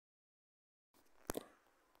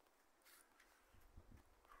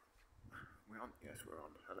on? Yes, we're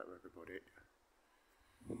on. Hello everybody.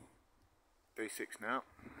 Day 6 now.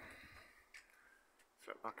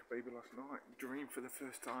 Slept like a baby last night. Dreamed for the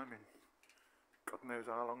first time in God knows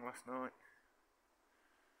how long last night.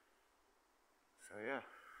 So yeah,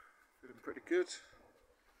 feeling pretty good.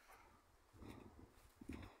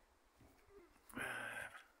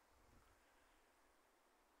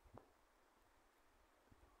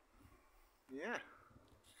 Yeah.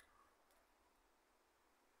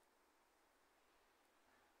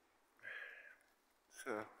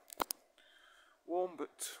 So, warm but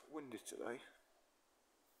windy today.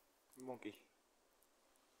 Muggy.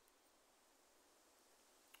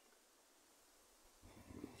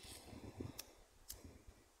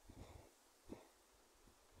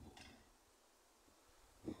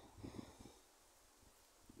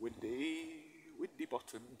 Windy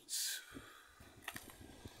bottoms.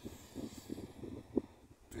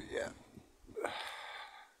 But yeah.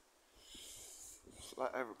 Just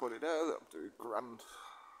let everybody know that I'm doing grand.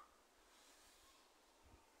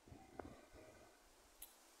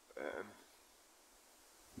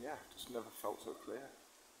 Yeah, just never felt so clear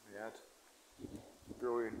in my head.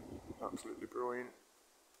 Brilliant, absolutely brilliant.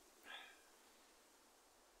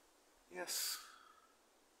 Yes.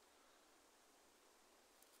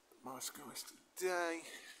 My skies today.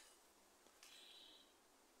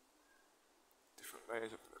 Different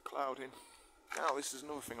layers of the clouding. Now this is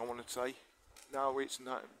another thing I want to say. Now it's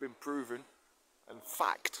been proven and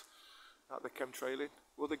fact that they're chemtrailing.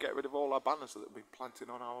 Will they get rid of all our banners that have been planted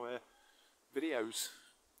on our videos?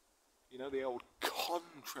 You know, the old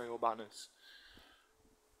contrail banners.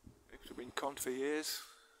 They've been conned for years.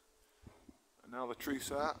 And now the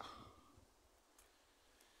truth's out.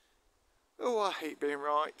 Oh, I hate being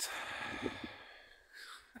right.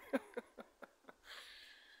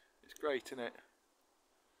 It's great, isn't it?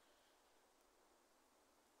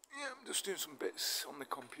 Yeah, I'm just doing some bits on the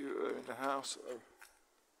computer in the house. So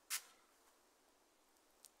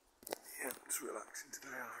yeah, I'm just relaxing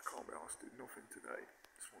today. I can't be asked to do nothing today.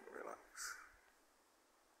 Just want to relax.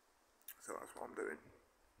 So that's what I'm doing.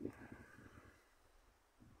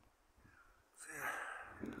 So yeah,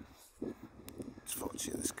 just thought I'd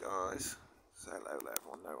share the skies. Say hello, let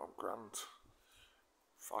everyone know I'm grand.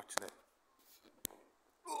 Fighting it.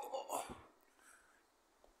 Oh.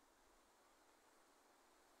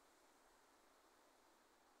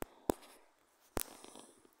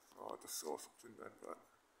 I just saw something then, but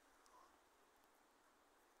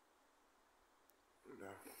no.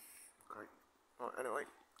 Okay. Right, anyway,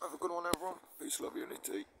 have a good one everyone. Peace, love,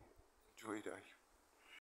 unity. Enjoy your day.